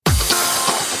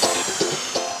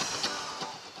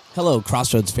Hello,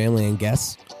 Crossroads family and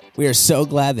guests. We are so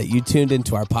glad that you tuned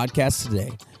into our podcast today.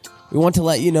 We want to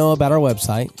let you know about our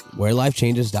website,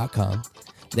 wherelifechanges.com.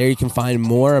 There you can find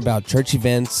more about church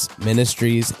events,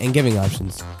 ministries, and giving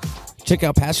options. Check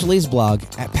out Pastor Lee's blog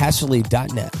at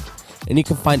pastorlee.net. And you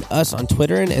can find us on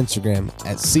Twitter and Instagram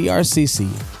at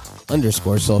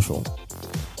crcc_social.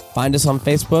 Find us on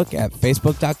Facebook at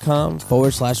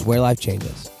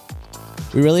facebook.com/wherelifechanges.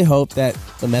 We really hope that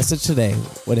the message today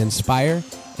would inspire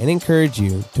and encourage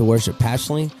you to worship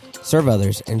passionately, serve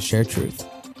others, and share truth.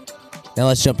 Now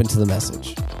let's jump into the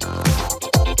message.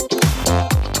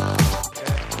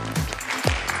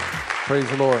 Praise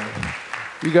the Lord.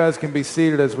 You guys can be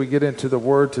seated as we get into the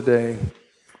Word today.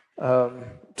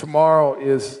 Tomorrow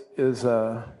is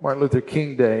Martin Luther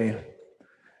King Day,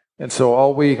 and so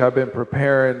all week I've been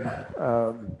preparing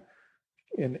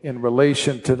in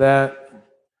relation to that,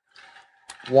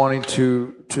 wanting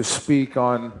to speak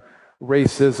on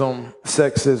racism,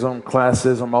 sexism,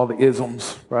 classism, all the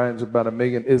isms, right? There's about 1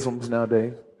 million isms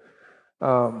nowadays.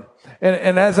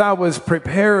 And as I was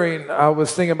preparing, I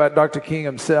was thinking about Dr. King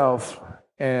himself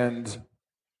and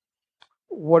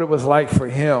what it was like for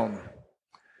him.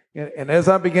 And as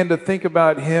I began to think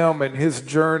about him and his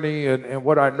journey and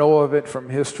what I know of it from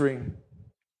history,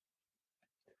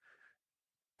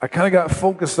 I kind of got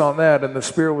focused on that, and the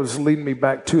Spirit was leading me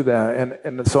back to that.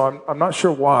 And so I'm not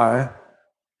sure why.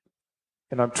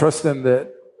 And I'm trusting that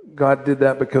God did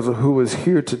that because of who is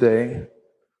here today.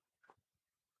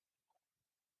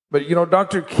 But, you know,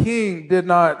 Dr. King did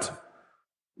not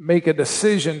make a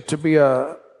decision to be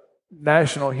a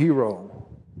national hero.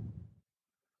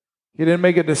 He didn't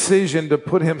make a decision to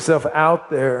put himself out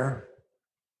there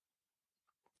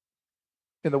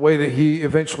in the way that he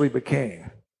eventually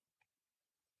became.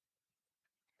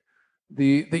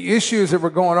 The issues that were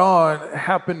going on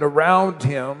happened around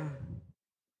him,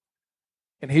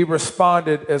 and he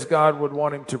responded as God would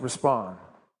want him to respond.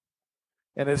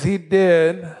 And as he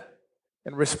did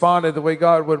and responded the way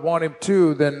God would want him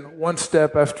to, then one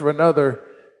step after another,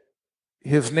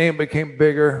 his name became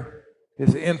bigger,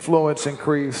 his influence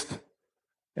increased,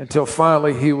 until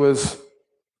finally he was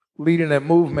leading a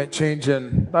movement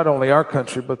changing not only our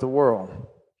country, but the world.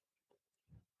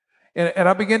 And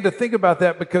I began to think about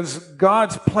that because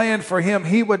God's plan for him,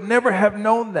 he would never have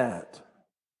known that.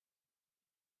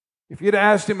 If you'd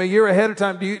asked him a year ahead of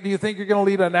time, do you think you're going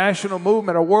to lead a national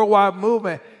movement, a worldwide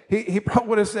movement? He probably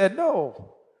would have said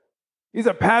no. He's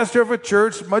a pastor of a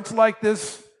church, much like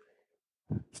this,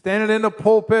 standing in the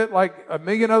pulpit like 1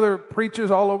 million other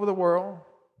preachers all over the world,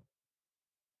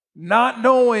 not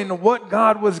knowing what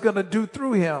God was going to do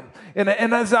through him. And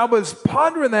as I was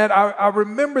pondering that, I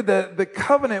remember the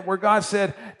covenant where God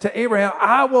said to Abraham,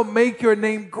 I will make your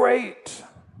name great.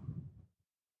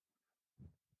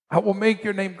 I will make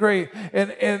your name great.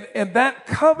 And that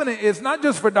covenant is not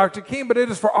just for Dr. King, but it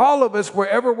is for all of us,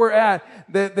 wherever we're at,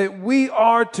 that we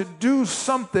are to do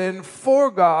something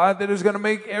for God that is going to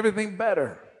make everything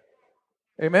better.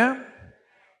 Amen?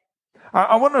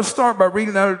 I want to start by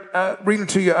reading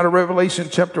to you out of Revelation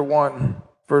chapter 1,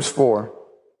 verse 4.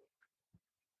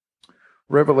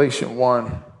 Revelation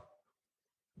 1,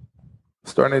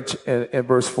 starting at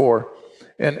verse 4.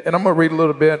 And I'm going to read a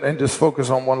little bit and just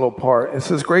focus on one little part. It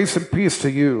says, grace and peace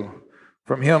to you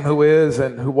from him who is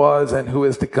and who was and who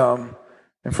is to come,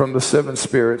 and from the 7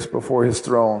 spirits before his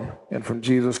throne, and from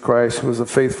Jesus Christ, who is a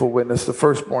faithful witness, the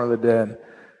firstborn of the dead,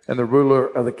 and the ruler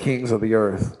of the kings of the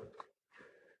earth.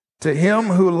 To him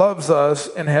who loves us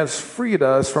and has freed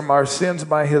us from our sins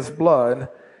by his blood,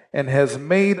 and has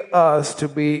made us to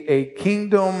be a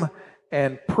kingdom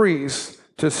and priests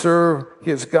to serve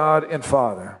his God and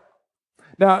Father.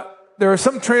 Now, there are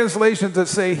some translations that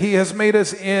say he has made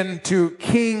us into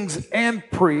kings and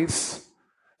priests.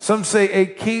 Some say a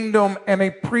kingdom and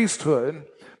a priesthood.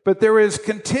 But there is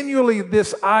continually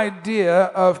this idea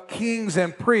of kings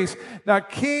and priests. Now,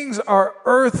 kings are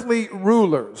earthly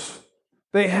rulers.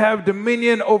 They have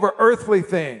dominion over earthly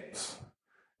things.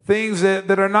 Things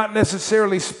that are not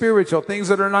necessarily spiritual. Things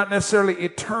that are not necessarily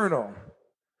eternal.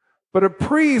 But a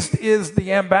priest is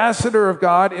the ambassador of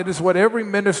God. It is what every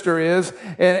minister is.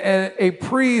 And a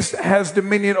priest has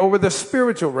dominion over the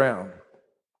spiritual realm,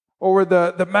 over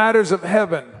the matters of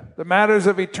heaven, the matters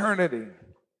of eternity.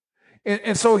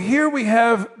 And so here we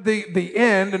have the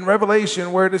end in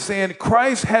Revelation where it is saying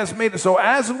Christ has made it. So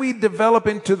as we develop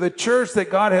into the church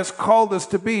that God has called us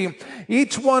to be,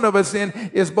 each one of us then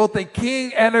is both a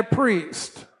king and a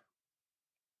priest.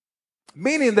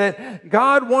 Meaning that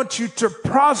God wants you to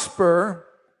prosper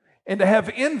and to have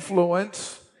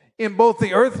influence in both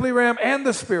the earthly realm and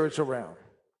the spiritual realm.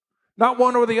 Not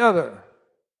one or the other.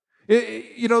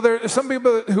 There are some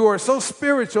people who are so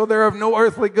spiritual, they're of no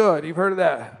earthly good. You've heard of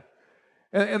that.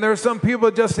 And there are some people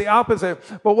just the opposite.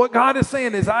 But what God is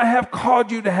saying is, I have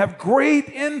called you to have great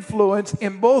influence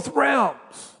in both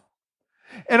realms.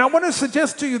 And I want to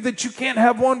suggest to you that you can't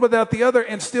have one without the other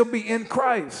and still be in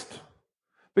Christ.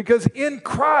 Because in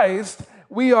Christ,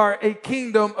 we are a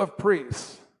kingdom of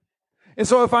priests. And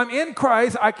so if I'm in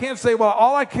Christ, I can't say, well,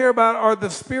 all I care about are the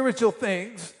spiritual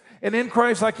things. And in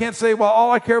Christ, I can't say, well,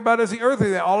 all I care about is the earthly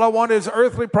thing. All I want is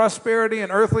earthly prosperity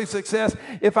and earthly success.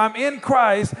 If I'm in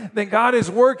Christ, then God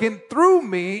is working through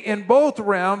me in both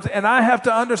realms, and I have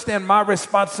to understand my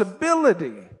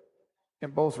responsibility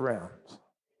in both realms.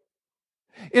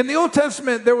 In the Old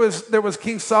Testament, there was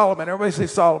King Solomon. Everybody say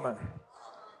Solomon.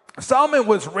 Solomon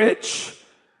was rich,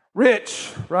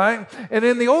 right? And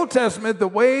in the Old Testament, the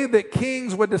way that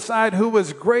kings would decide who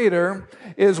was greater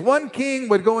is one king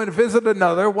would go and visit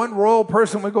another, one royal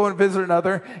person would go and visit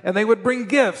another, and they would bring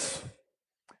gifts.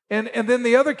 And then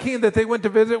the other king that they went to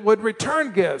visit would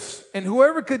return gifts. And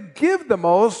whoever could give the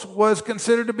most was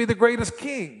considered to be the greatest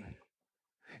king.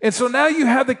 And so now you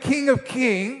have the King of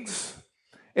Kings,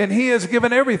 and he has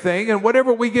given everything, and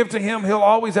whatever we give to him, he'll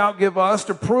always outgive us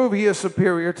to prove he is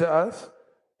superior to us.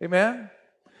 Amen?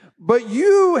 But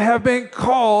you have been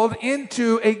called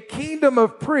into a kingdom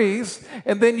of priests,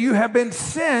 and then you have been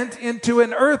sent into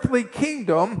an earthly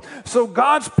kingdom. So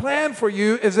God's plan for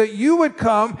you is that you would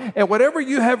come, and whatever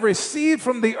you have received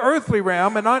from the earthly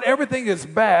realm, and not everything is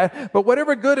bad, but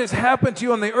whatever good has happened to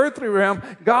you in the earthly realm,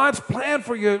 God's plan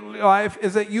for your life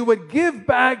is that you would give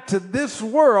back to this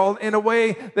world in a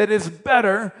way that is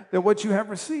better than what you have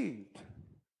received.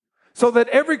 So that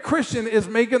every Christian is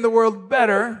making the world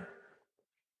better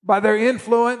by their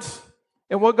influence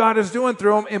and what God is doing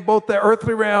through them in both the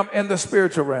earthly realm and the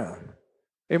spiritual realm.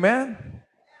 Amen?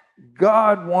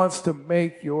 God wants to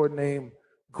make your name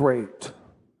great.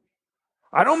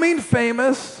 I don't mean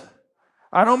famous.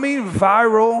 I don't mean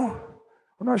viral.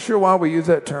 I'm not sure why we use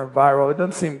that term, viral. It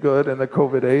doesn't seem good in the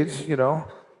COVID age,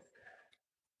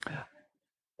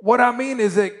 What I mean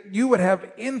is that you would have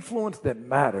influence that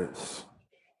matters.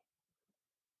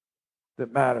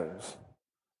 That matters.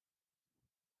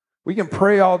 We can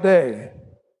pray all day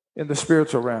in the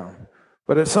spiritual realm,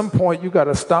 but at some point you got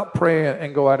to stop praying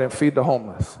and go out and feed the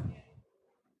homeless.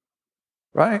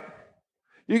 Right?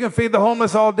 You can feed the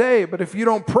homeless all day, but if you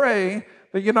don't pray,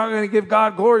 then you're not going to give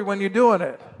God glory when you're doing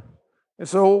it. And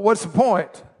so what's the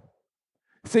point?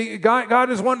 See, God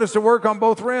has wanted us to work on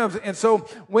both realms. And so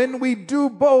when we do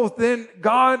both, then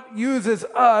God uses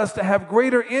us to have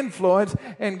greater influence.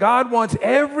 And God wants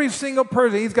every single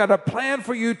person, He's got a plan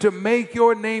for you to make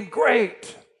your name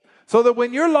great. So that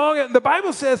when you're the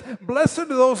Bible says, blessed are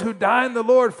those who die in the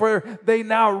Lord, for they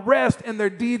now rest and their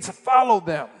deeds follow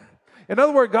them. In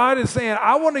other words, God is saying,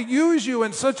 I want to use you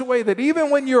in such a way that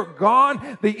even when you're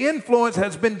gone, the influence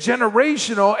has been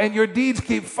generational and your deeds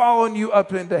keep following you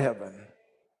up into heaven.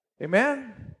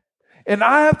 Amen? And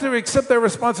I have to accept that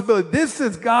responsibility. This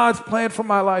is God's plan for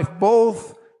my life,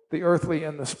 both the earthly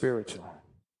and the spiritual.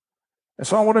 And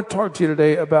so I want to talk to you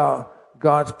today about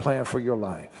God's plan for your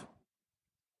life.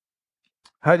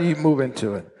 How do you move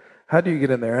into it? How do you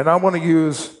get in there? And I want to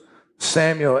use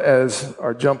Samuel as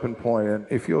our jumping point. And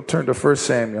if you'll turn to 1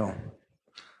 Samuel.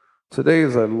 Today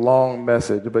is a long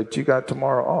message, but you got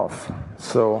tomorrow off.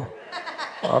 So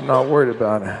I'm not worried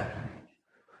about it.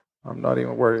 I'm not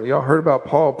even worried. Y'all heard about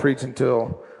Paul preaching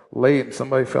till late and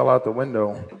somebody fell out the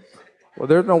window. Well,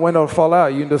 there's no window to fall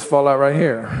out. You can just fall out right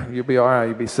here. You'll be all right.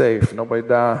 You'll be safe. Nobody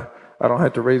die. I don't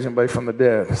have to raise anybody from the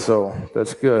dead. So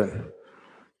that's good.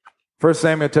 1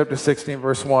 Samuel chapter 16,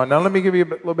 verse 1. Now let me give you a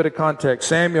little bit of context.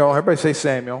 Samuel, everybody say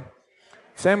Samuel.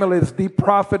 Samuel is the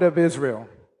prophet of Israel.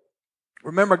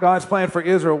 Remember, God's plan for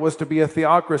Israel was to be a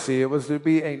theocracy. It was to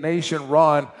be a nation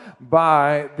run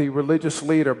by the religious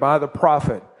leader, by the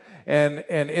prophet. And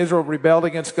Israel rebelled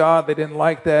against God. They didn't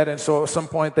like that. And so at some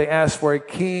point they asked for a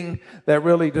king. That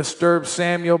really disturbed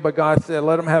Samuel. But God said,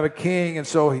 let him have a king. And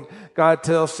so God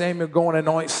tells Samuel, go and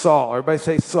anoint Saul. Everybody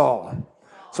say Saul.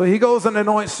 So he goes and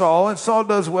anoints Saul, and Saul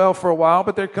does well for a while,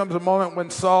 but there comes a moment when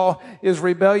Saul is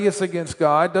rebellious against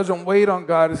God, doesn't wait on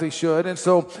God as he should, and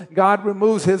so God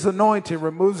removes his anointing,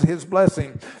 removes his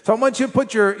blessing. So I want you to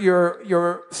put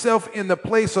yourself in the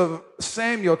place of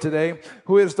Samuel today,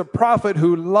 who is the prophet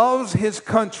who loves his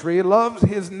country, loves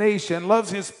his nation,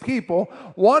 loves his people,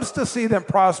 wants to see them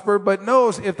prosper, but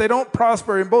knows if they don't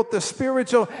prosper in both the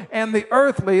spiritual and the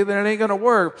earthly, then it ain't going to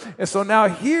work. And so now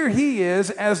here he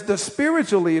is as the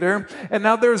spiritual leader, and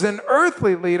now there's an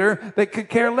earthly leader that could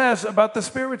care less about the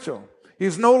spiritual.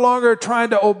 He's no longer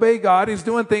trying to obey God. He's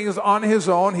doing things on his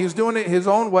own. He's doing it his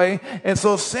own way. And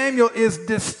so Samuel is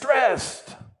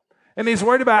distressed. And he's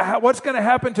worried about what's going to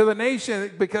happen to the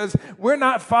nation because we're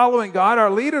not following God. Our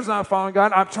leader's not following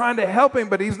God. I'm trying to help him,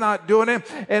 but he's not doing it.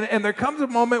 And there comes a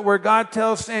moment where God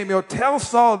tells Samuel, tell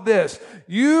Saul this,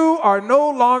 you are no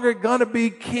longer going to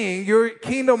be king. Your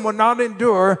kingdom will not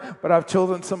endure, but I've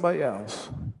chosen somebody else.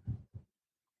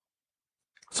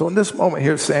 So in this moment,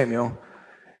 here's Samuel,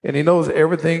 and he knows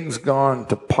everything's gone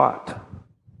to pot,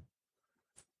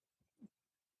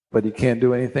 but he can't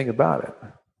do anything about it.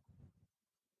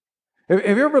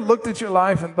 Have you ever looked at your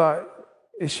life and thought,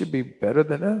 it should be better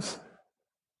than this?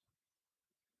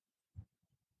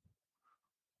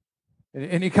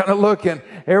 And you kind of look and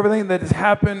everything that has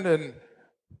happened and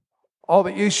all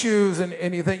the issues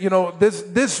and you think,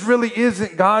 this really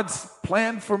isn't God's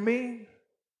plan for me.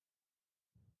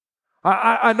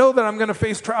 I know that I'm going to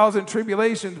face trials and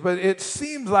tribulations, but it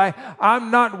seems like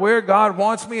I'm not where God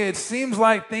wants me. It seems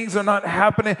like things are not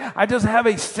happening. I just have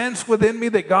a sense within me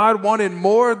that God wanted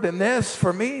more than this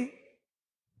for me.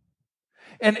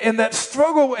 And that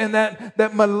struggle and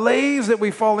that malaise that we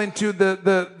fall into,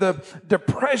 the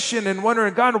depression and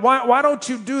wondering, God, why don't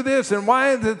you do this? And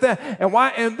why is it that?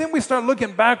 And then we start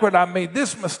looking backward. I made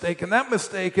this mistake and that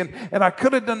mistake, and I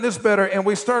could have done this better. And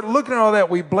we start looking at all that.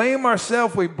 We blame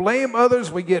ourselves. We blame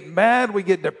others. We get mad. We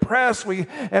get depressed.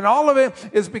 And all of it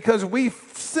is because we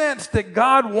sense that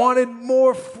God wanted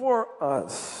more for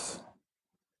us.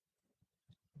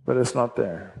 But it's not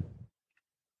there.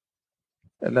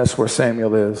 And that's where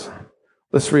Samuel is.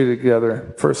 Let's read it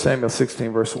together. 1 Samuel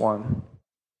 16, verse 1.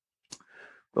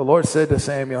 The Lord said to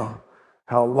Samuel,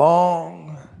 how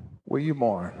long will you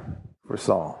mourn for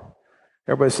Saul?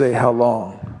 Everybody say, how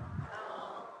long?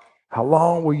 How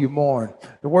long will you mourn?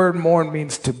 The word mourn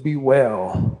means to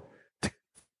bewail,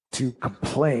 to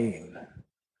complain,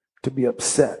 to be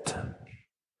upset.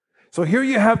 So here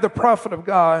you have the prophet of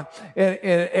God, and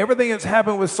everything that's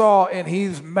happened with Saul, and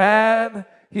he's mad.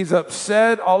 He's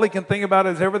upset. All he can think about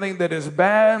is everything that is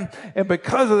bad. And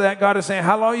because of that, God is saying,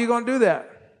 how long are you going to do that?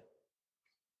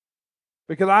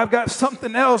 Because I've got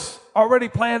something else already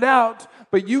planned out,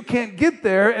 but you can't get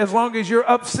there as long as you're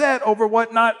upset over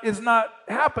what is not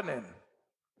happening.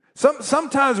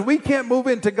 Sometimes we can't move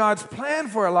into God's plan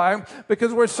for our life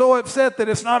because we're so upset that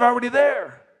it's not already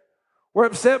there. We're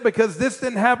upset because this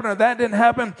didn't happen or that didn't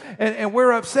happen, and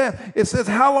we're upset. It says,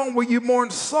 how long will you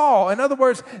mourn Saul? In other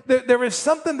words, there is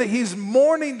something that he's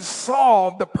mourning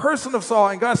Saul, the person of Saul,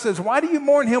 and God says, why do you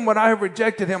mourn him when I have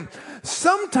rejected him?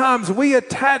 Sometimes we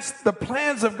attach the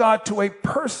plans of God to a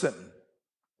person,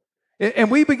 and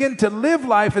we begin to live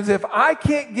life as if I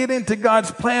can't get into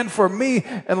God's plan for me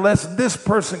unless this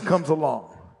person comes along.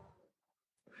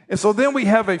 And so then we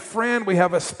have a friend, we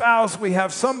have a spouse, we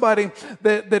have somebody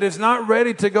that is not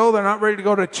ready to go. They're not ready to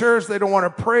go to church. They don't want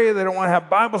to pray. They don't want to have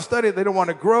Bible study. They don't want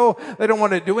to grow. They don't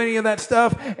want to do any of that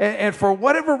stuff. And for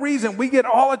whatever reason, we get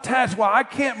all attached. Well, I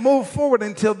can't move forward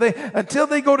until they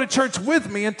go to church with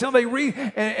me, until they read,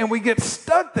 and we get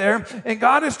stuck there. And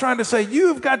God is trying to say,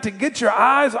 you've got to get your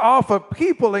eyes off of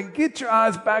people and get your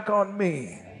eyes back on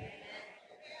me.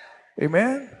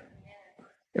 Amen?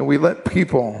 And we let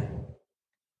people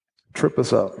trip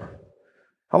us up.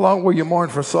 How long will you mourn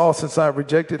for Saul since I have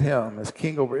rejected him as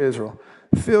king over Israel?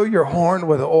 Fill your horn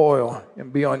with oil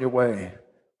and be on your way.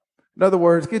 In other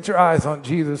words, get your eyes on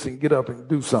Jesus and get up and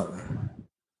do something.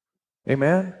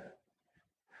 Amen?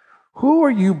 Who are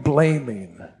you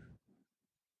blaming?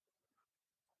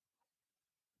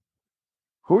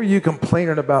 Who are you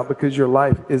complaining about because your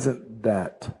life isn't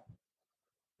that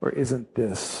or isn't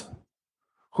this?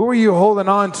 Who are you holding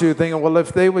on to thinking, well,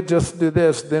 if they would just do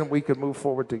this, then we could move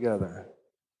forward together?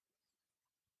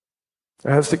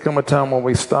 There has to come a time when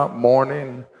we stop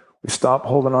mourning, we stop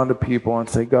holding on to people and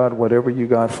say, God, whatever you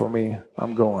got for me,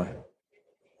 I'm going.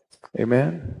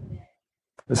 Amen?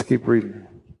 Let's keep reading.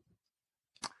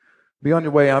 Be on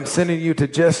your way. I'm sending you to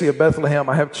Jesse of Bethlehem.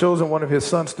 I have chosen one of his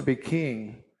sons to be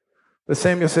king. But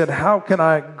Samuel said, how can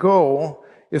I go?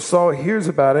 If Saul hears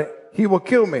about it, he will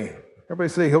kill me. Everybody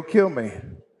say, he'll kill me.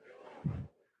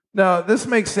 Now, this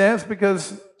makes sense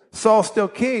because Saul's still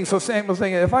king. So Samuel's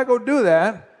thinking, if I go do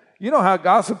that, you know how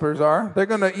gossipers are. They're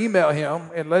going to email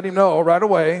him and let him know right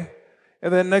away.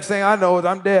 And then next thing I know is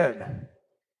I'm dead.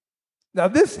 Now,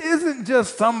 this isn't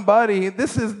just somebody.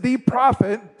 This is the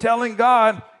prophet telling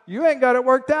God, you ain't got it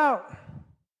worked out.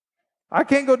 I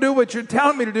can't go do what you're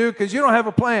telling me to do because you don't have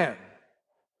a plan.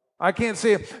 I can't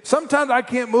see it. Sometimes I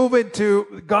can't move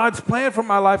into God's plan for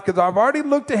my life because I've already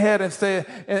looked ahead and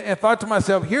thought to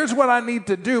myself, here's what I need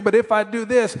to do. But if I do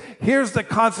this, here's the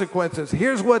consequences.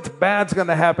 Here's what's bad's going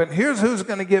to happen. Here's who's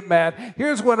going to get mad.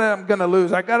 Here's what I'm going to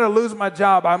lose. I got to lose my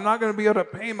job. I'm not going to be able to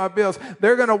pay my bills.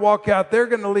 They're going to walk out. They're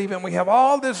going to leave. And we have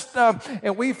all this stuff.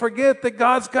 And we forget that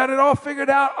God's got it all figured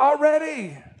out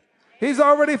already. He's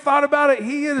already thought about it.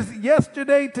 He is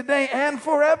yesterday, today, and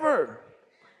forever.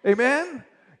 Amen?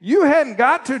 You hadn't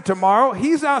got to tomorrow.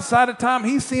 He's outside of time.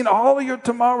 He's seen all of your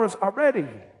tomorrows already.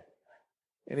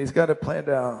 And he's got it planned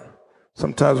out.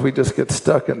 Sometimes we just get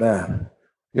stuck in that.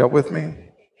 Y'all with me?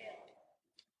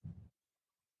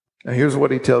 And here's what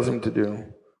he tells him to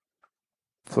do.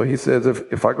 So he says,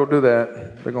 if I go do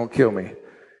that, they're going to kill me.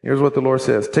 Here's what the Lord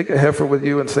says. Take a heifer with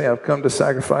you and say, I've come to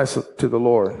sacrifice to the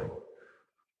Lord.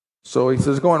 So he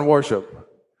says, go and worship.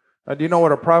 Now, do you know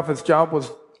what a prophet's job was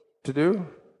to do?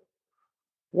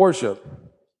 Worship.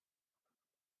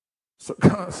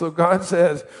 So God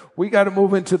says, we got to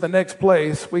move into the next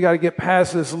place. We got to get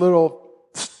past this little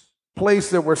place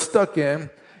that we're stuck in.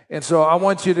 And so I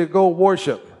want you to go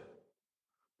worship.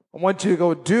 I want you to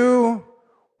go do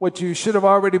what you should have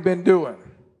already been doing.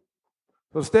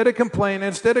 So instead of complaining,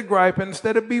 instead of griping,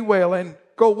 instead of bewailing,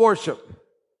 go worship.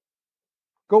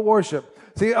 Go worship.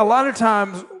 See, a lot of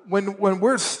times when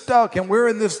we're stuck and we're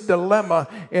in this dilemma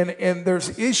and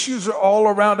there's issues all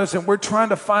around us and we're trying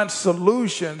to find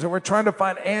solutions and we're trying to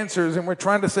find answers and we're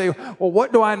trying to say, well,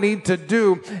 what do I need to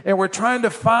do? And we're trying to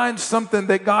find something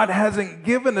that God hasn't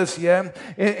given us yet.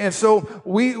 And so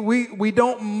we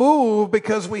don't move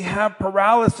because we have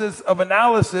paralysis of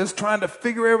analysis trying to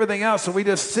figure everything out. So we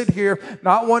just sit here,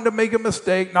 not wanting to make a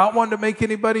mistake, not wanting to make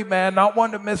anybody mad, not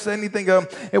wanting to mess anything up.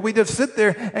 And we just sit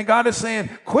there and God is saying,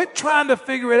 quit trying to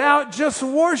figure it out. Just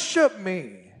worship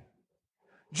me.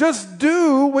 Just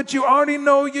do what you already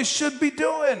know you should be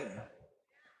doing.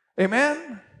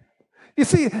 Amen? You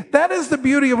see, that is the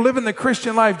beauty of living the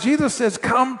Christian life. Jesus says,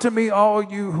 come to me, all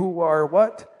you who are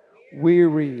what?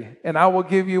 Weary. And I will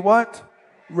give you what?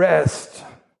 Rest.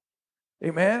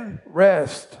 Amen?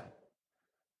 Rest.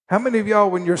 How many of y'all,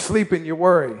 when you're sleeping, you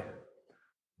worry?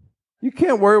 You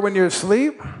can't worry when you're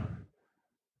asleep.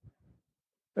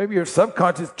 Maybe your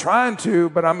subconscious trying to,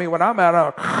 but I mean, when I'm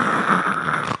out,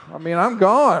 I'm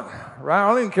gone, right? I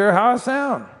don't even care how I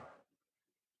sound.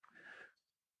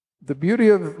 The beauty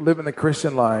of living the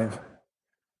Christian life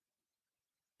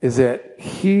is that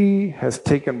he has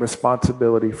taken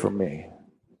responsibility for me.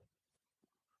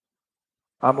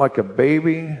 I'm like a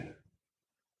baby,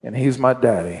 and he's my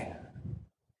daddy.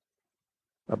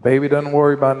 A baby doesn't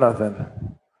worry about nothing.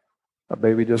 A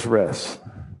baby just rests.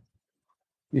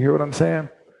 You hear what I'm saying?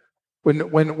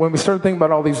 When we started thinking about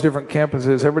all these different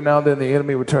campuses, every now and then the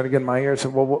enemy would try to get in my ear and say,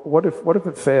 well, what if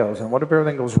it fails? And what if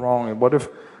everything goes wrong? And what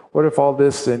if all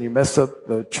this and you mess up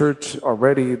the church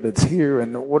already that's here?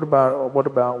 And what about?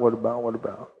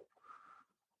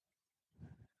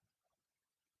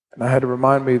 And I had to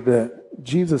remind me that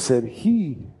Jesus said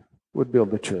he would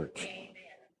build the church.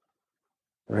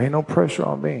 There ain't no pressure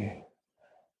on me.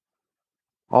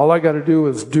 All I got to do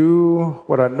is do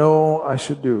what I know I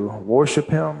should do. Worship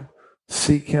him,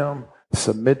 seek him,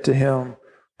 submit to him,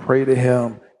 pray to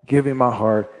him, give him my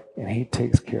heart, and he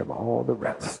takes care of all the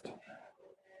rest.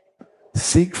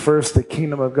 Seek first the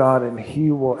kingdom of God, and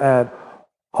he will add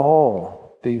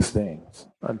all these things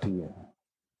unto you.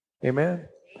 Amen?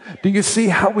 Do you see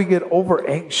how we get over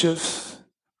anxious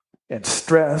and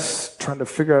stress, trying to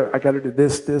figure out, I got to do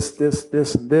this,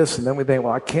 and this. And then we think,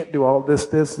 well, I can't do all this.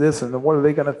 And then what are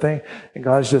they going to think? And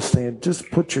God's just saying,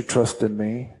 just put your trust in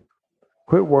me.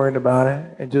 Quit worrying about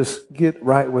it and just get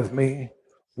right with me.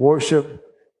 Worship,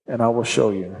 and I will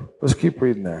show you. Let's keep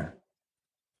reading there.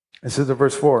 It says in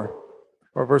verse 4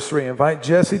 or verse 3, invite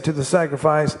Jesse to the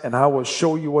sacrifice, and I will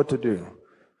show you what to do.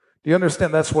 Do you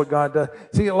understand that's what God does?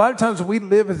 See, a lot of times we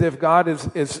live as if God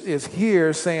is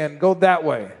here saying, go that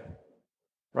way.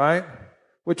 Right?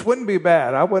 Which wouldn't be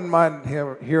bad. I wouldn't mind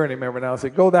hearing him every now and say,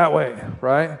 go that way,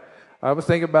 right? I was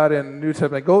thinking about it in the New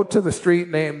Testament, go to the street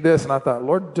named this, and I thought,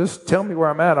 Lord, just tell me where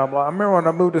I'm at. I remember when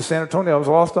I moved to San Antonio, I was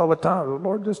lost all the time.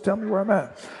 Lord, just tell me where I'm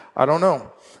at. I don't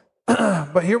know.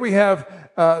 But here we have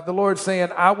the Lord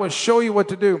saying, I will show you what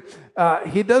to do.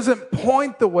 He doesn't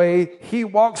point the way. He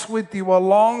walks with you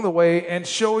along the way and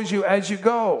shows you as you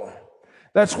go.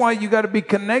 That's why you got to be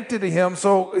connected to him.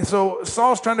 So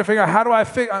Saul's trying to figure out how do I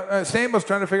fix. Samuel's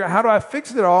trying to figure out how do I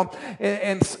fix it all.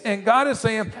 And God is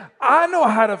saying, I know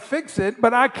how to fix it,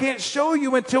 but I can't show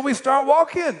you until we start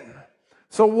walking.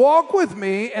 So walk with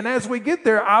me, and as we get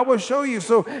there, I will show you.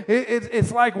 So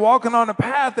it's like walking on a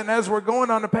path, and as we're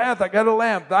going on the path, I got a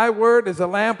lamp. Thy word is a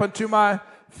lamp unto my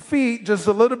feet, just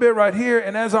a little bit right here.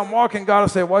 And as I'm walking, God will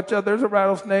say, watch out, there's a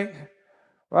rattlesnake.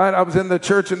 Right? I was in the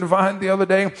church in Divine the other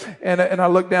day, and I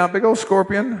looked down, big old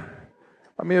scorpion.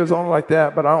 I mean, it was only like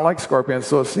that, but I don't like scorpions,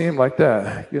 so it seemed like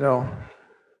that, you know.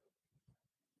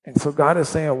 And so God is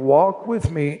saying, walk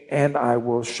with me, and I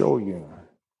will show you.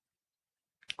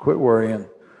 Quit worrying.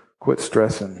 Quit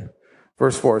stressing.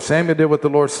 Verse 4, Samuel did what the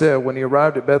Lord said. When he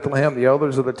arrived at Bethlehem, the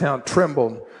elders of the town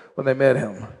trembled when they met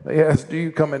him. They asked, do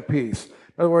you come in peace? In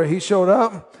other words, he showed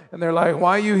up, and they're like,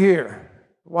 why are you here?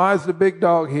 Why is the big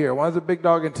dog here? Why is the big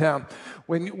dog in town?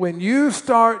 When you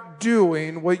start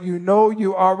doing what you know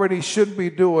you already should be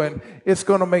doing, it's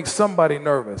going to make somebody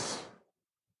nervous.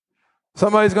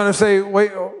 Somebody's going to say,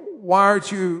 wait, why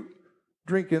aren't you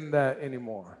drinking that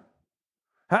anymore?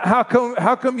 How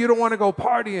come you don't want to go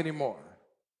party anymore?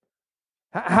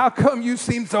 How come you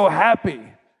seem so happy?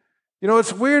 You know,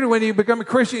 it's weird when you become a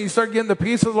Christian, you start getting the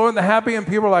peace of the Lord and the happy, and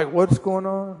people are like, what's going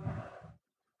on?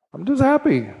 I'm just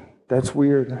happy. That's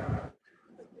weird.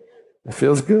 It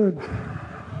feels good.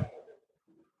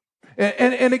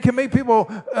 And it can make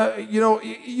people,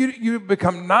 you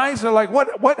become nice. They're like,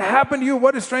 what happened to you?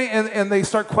 What is strange? And they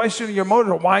start questioning your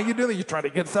motive. Why are you doing that? You're trying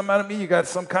to get something out of me? You got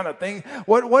some kind of thing?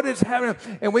 What is happening?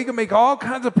 And we can make all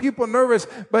kinds of people nervous.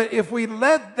 But if we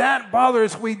let that bother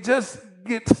us, we just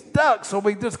get stuck. So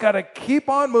we just got to keep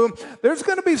on moving. There's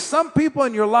going to be some people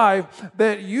in your life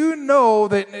that you know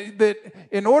that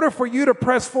in order for you to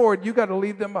press forward, you got to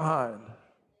leave them behind.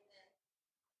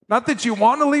 Not that you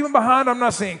want to leave them behind. I'm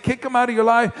not saying kick them out of your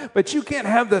life, but you can't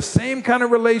have the same kind of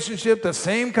relationship, the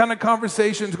same kind of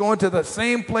conversations, going to the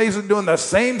same place and doing the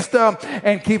same stuff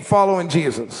and keep following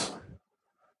Jesus.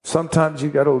 Sometimes you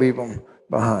got to leave them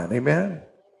behind. Amen?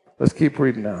 Let's keep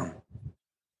reading now.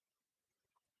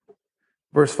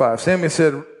 Verse 5, Samuel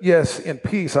said, yes, in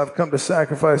peace, I've come to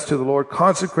sacrifice to the Lord.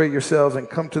 Consecrate yourselves and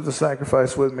come to the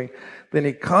sacrifice with me. Then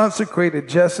he consecrated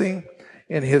Jesse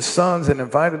and his sons and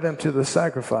invited them to the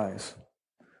sacrifice.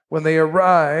 When they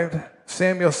arrived,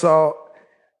 Samuel saw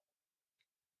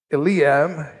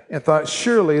Eliab and thought,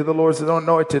 surely the Lord's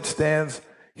anointed stands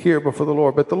here before the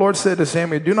Lord. But the Lord said to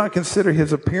Samuel, do not consider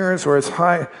his appearance or his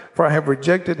height, for I have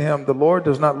rejected him. The Lord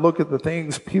does not look at the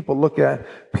things people look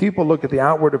at. People look at the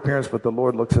outward appearance, but the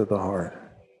Lord looks at the heart.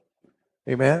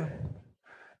 Amen?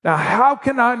 Now, how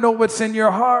can I know what's in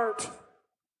your heart?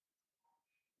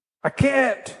 I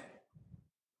can't.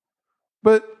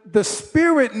 But the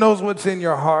Spirit knows what's in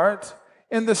your heart,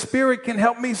 and the Spirit can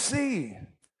help me see.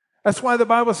 That's why the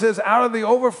Bible says, out of the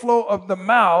overflow of the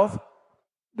mouth,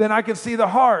 then I can see the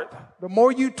heart. The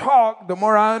more you talk, the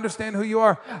more I understand who you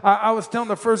are. I was telling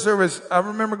the first service, I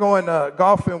remember going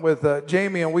golfing with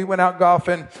Jamie, and we went out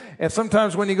golfing. And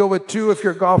sometimes when you go with two, if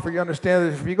you're a golfer, you understand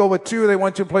that if you go with two, they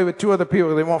want you to play with two other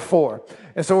people. They want four.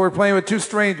 And so we're playing with two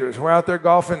strangers. We're out there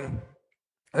golfing.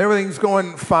 Everything's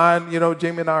going fine. You know,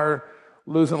 Jamie and I are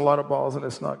losing a lot of balls, and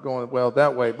it's not going well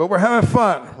that way. But we're having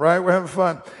fun, right? We're having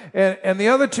fun. And the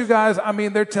other two guys, I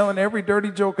mean, they're telling every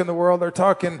dirty joke in the world. They're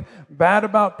talking bad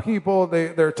about people.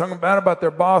 They're talking bad about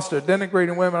their boss. They're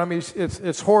denigrating women. I mean,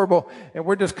 it's horrible. And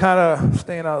we're just kind of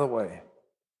staying out of the way.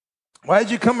 Why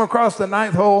did you come across the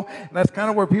 9th hole? And that's kind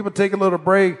of where people take a little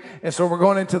break. And so we're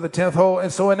going into the 10th hole.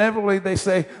 And so inevitably they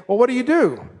say, well, what do you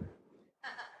do?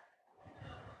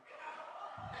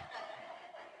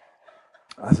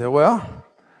 I said, well,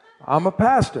 I'm a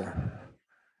pastor.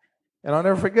 And I'll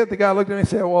never forget, the guy looked at me and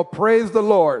said, well, praise the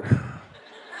Lord.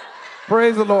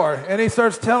 Praise the Lord. And he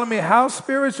starts telling me how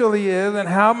spiritual he is and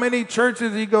how many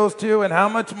churches he goes to and how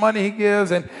much money he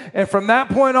gives. And from that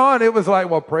point on, it was like,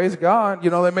 well, praise God. You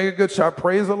know, they make a good shot.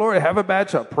 Praise the Lord. Have a bad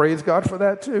shot. Praise God for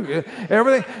that too.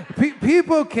 Everything.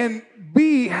 People can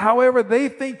be however they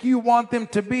think you want them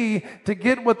to be to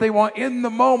get what they want in the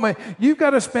moment. You've got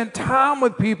to spend time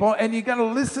with people, and you got to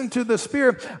listen to the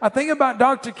Spirit. I think about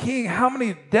Dr. King, how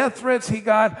many death threats he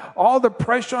got, all the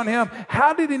pressure on him.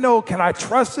 How did he know, can I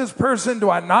trust this person? Do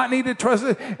I not need to trust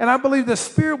it? And I believe the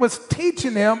Spirit was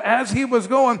teaching him as he was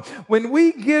going. When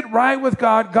we get right with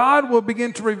God, God will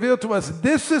begin to reveal to us,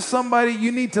 this is somebody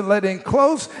you need to let in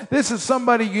close. This is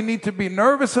somebody you need to be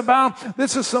nervous about.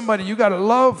 This is somebody you got to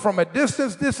love from a distance.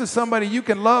 This is somebody you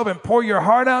can love and pour your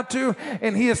heart out to.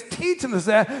 And he is teaching us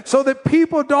that so that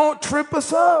people don't trip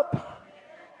us up.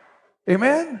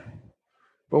 Amen?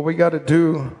 But we got to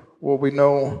do what we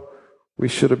know we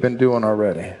should have been doing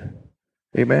already.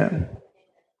 Amen?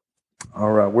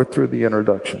 All right, we're through the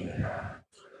introduction.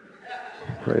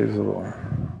 Praise the Lord.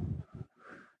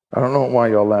 I don't know why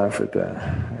y'all laugh at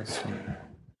that.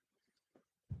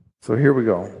 So here we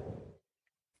go.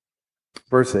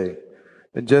 Verse 8.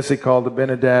 Then Jesse called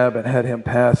Abinadab and had him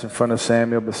pass in front of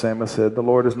Samuel, but Samuel said, the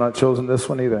Lord has not chosen this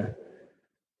one either.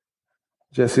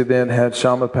 Jesse then had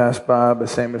Shammah pass by, but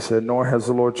Samuel said, nor has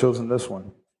the Lord chosen this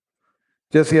one.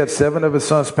 Jesse had 7 of his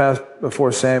sons pass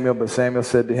before Samuel, but Samuel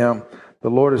said to him, the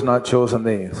Lord has not chosen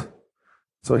these.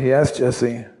 So he asked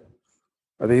Jesse,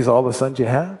 are these all the sons you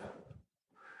have?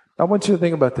 I want you to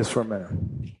think about this for a minute.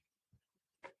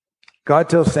 God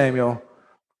tells Samuel,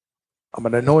 I'm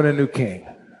going to anoint a new king.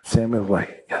 Samuel's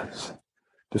like, yes,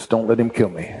 just don't let him kill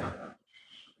me.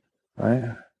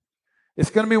 Right? It's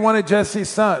going to be one of Jesse's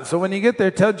sons. So when you get there,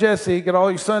 tell Jesse, get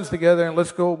all your sons together and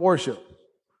let's go worship.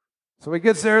 So he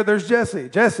gets there, there's Jesse.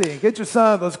 Jesse, get your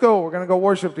sons, let's go. We're going to go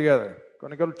worship together.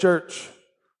 Going to go to church.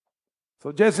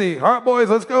 So Jesse, all right, boys,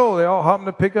 let's go. They all hop in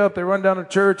the pickup. They run down to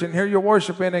church, and here you're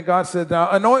worshiping, and God said,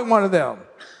 now anoint one of them.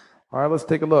 All right, let's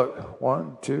take a look.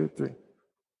 1, 2, 3.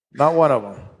 Not one of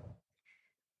them.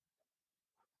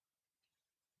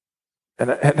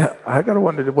 And I got to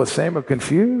wonder, was Samuel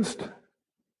confused?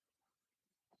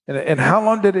 And how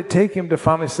long did it take him to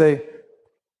finally say,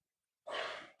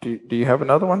 do you have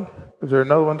another one? Is there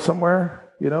another one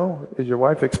somewhere? You know, is your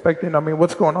wife expecting? I mean,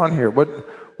 what's going on here? Where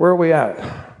are we at?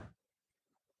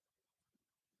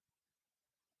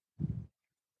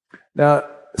 Now,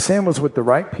 Sam was with the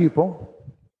right people,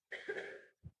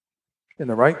 in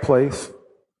the right place,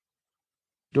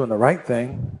 doing the right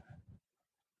thing,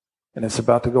 and it's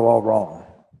about to go all wrong.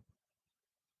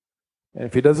 And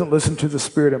if he doesn't listen to the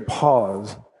Spirit and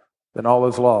pause, then all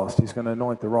is lost. He's going to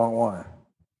anoint the wrong one.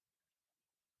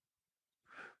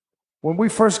 When we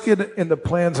first get in the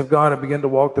plans of God and begin to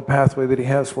walk the pathway that He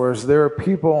has for us, there are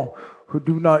people who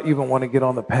do not even want to get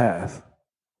on the path.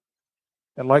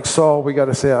 And like Saul, we got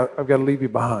to say, I've got to leave you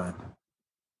behind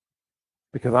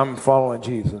because I'm following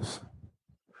Jesus.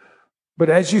 But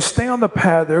as you stay on the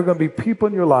path, there are going to be people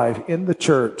in your life, in the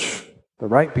church, the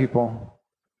right people,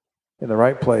 in the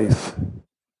right place,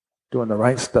 doing the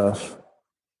right stuff.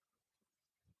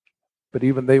 But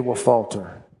even they will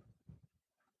falter.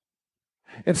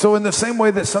 And so in the same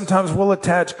way that sometimes we'll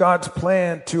attach God's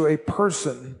plan to a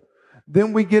person,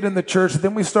 then we get in the church,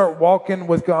 then we start walking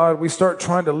with God, we start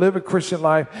trying to live a Christian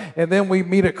life, and then we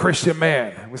meet a Christian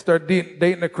man. We start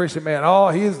dating a Christian man. Oh,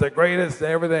 he's the greatest and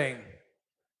everything.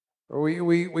 Or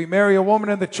we marry a woman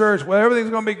in the church. Well, everything's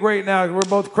going to be great now because we're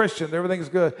both Christians. Everything's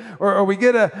good. Or we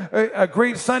get a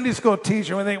great Sunday school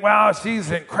teacher and we think, wow,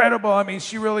 she's incredible. I mean,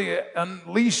 she really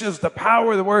unleashes the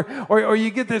power of the word. Or you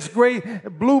get this great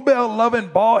bluebell loving,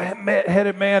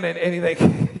 bald-headed man and you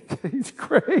think, he's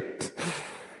great.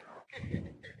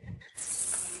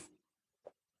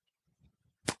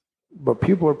 But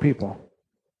people are people.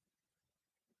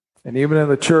 And even in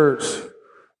the church,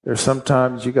 there's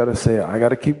sometimes you got to say, I got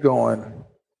to keep going,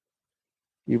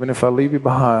 even if I leave you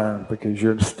behind, because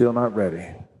you're still not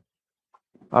ready.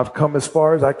 I've come as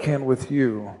far as I can with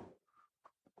you.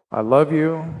 I love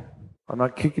you. I'm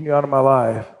not kicking you out of my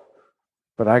life,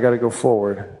 but I got to go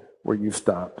forward where you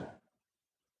stopped.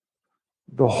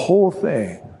 The whole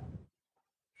thing,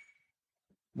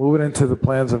 moving into the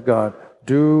plans of God,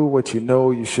 do what you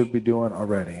know you should be doing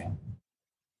already.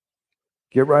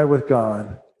 Get right with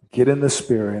God. Get in the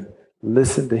Spirit,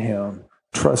 listen to Him,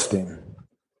 trust Him,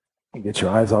 and get your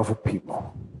eyes off of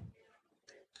people.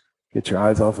 Get your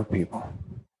eyes off of people.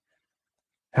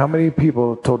 How many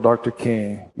people told Dr.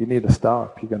 King, you need to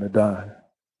stop, you're going to die.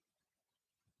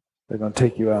 They're going to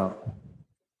take you out.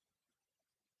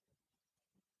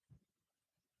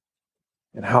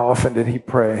 And how often did he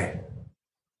pray,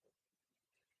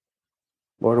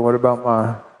 Lord, what about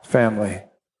my family?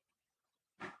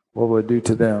 What will it do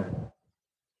to them?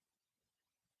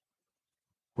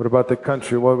 What about the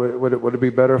country? Would it be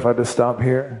better if I just stopped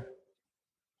here?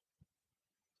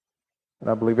 And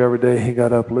I believe every day he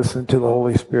got up, listening to the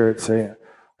Holy Spirit, saying,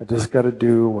 I just got to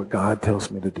do what God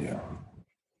tells me to do.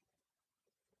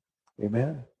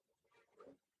 Amen?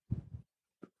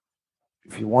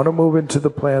 If you want to move into the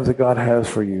plans that God has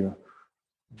for you,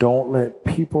 don't let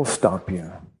people stop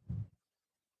you.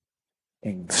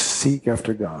 And seek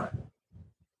after God.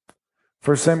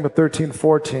 1 Samuel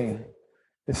 13:14.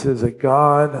 It says that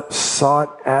God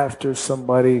sought after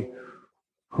somebody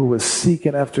who was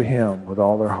seeking after Him with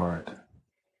all their heart.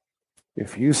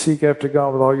 If you seek after God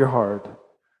with all your heart,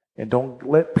 and don't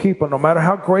let people, no matter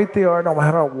how great they are, no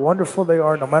matter how wonderful they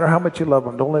are, no matter how much you love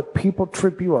them, don't let people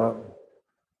trip you up,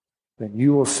 then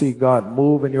you will see God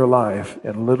move in your life,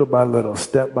 and little by little,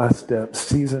 step by step,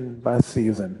 season by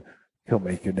season, He'll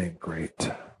make your name great.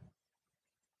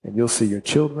 And you'll see your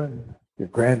children, your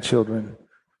grandchildren,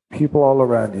 people all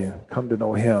around you come to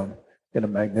know Him in a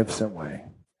magnificent way.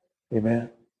 Amen.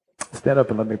 Stand up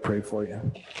and let me pray for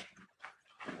you.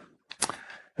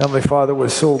 Heavenly Father, we're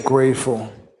so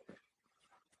grateful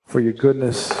for your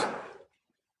goodness.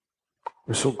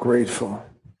 We're so grateful.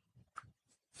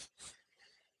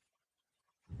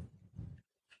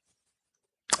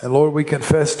 And Lord, we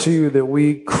confess to you that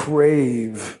we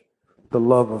crave the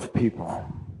love of people.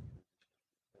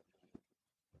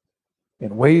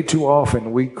 And way too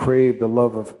often we crave the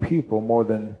love of people more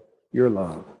than your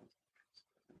love.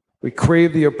 We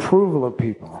crave the approval of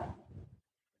people.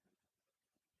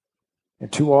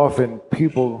 And too often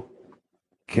people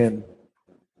can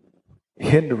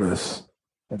hinder us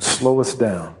and slow us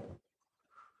down.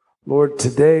 Lord,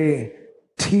 today,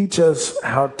 teach us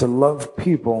how to love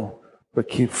people, but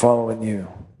keep following you.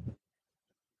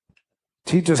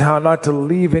 Teach us how not to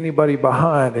leave anybody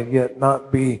behind and yet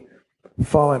not be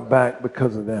falling back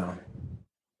because of them.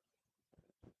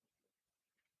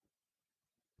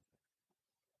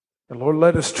 And Lord,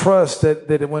 let us trust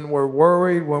that when we're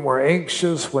worried, when we're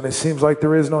anxious, when it seems like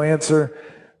there is no answer,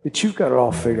 that you've got it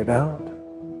all figured out.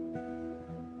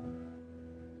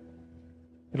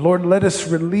 And Lord, let us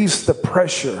release the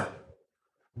pressure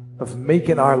of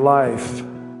making our life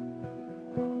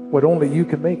what only you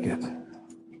can make it.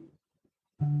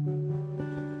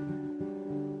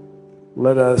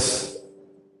 Let us,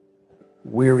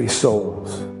 weary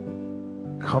souls,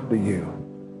 come to you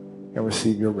and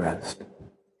receive your rest.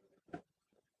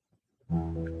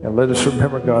 And let us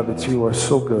remember, God, that you are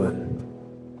so good.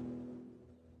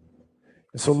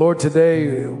 And so, Lord,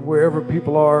 today, wherever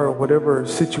people are, whatever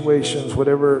situations,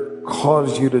 whatever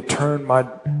caused you to turn my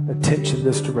attention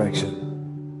this direction,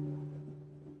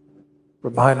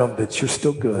 remind them that you're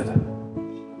still good.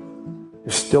 You're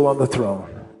still on the throne.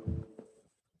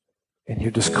 And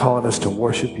you're just calling us to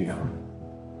worship you.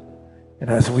 And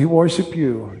as we worship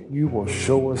you, you will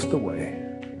show us the way.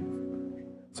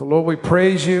 So, Lord, we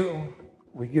praise you.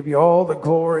 We give you all the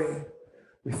glory.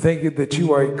 We thank you that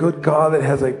you are a good God that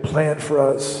has a plan for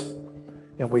us.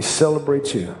 And we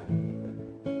celebrate you.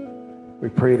 We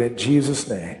pray it in Jesus'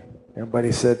 name.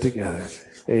 Everybody said together,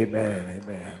 amen,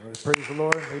 amen. Praise the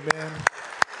Lord, amen,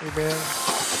 amen.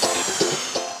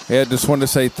 Hey, I just wanted to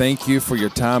say thank you for your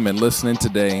time and listening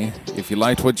today. If you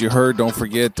liked what you heard, don't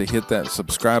forget to hit that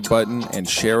subscribe button and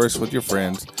share us with your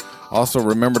friends. Also,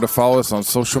 remember to follow us on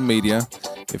social media.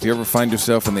 If you ever find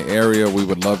yourself in the area, we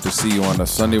would love to see you on a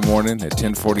Sunday morning at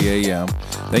 10:40 a.m.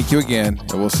 Thank you again,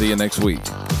 and we'll see you next week.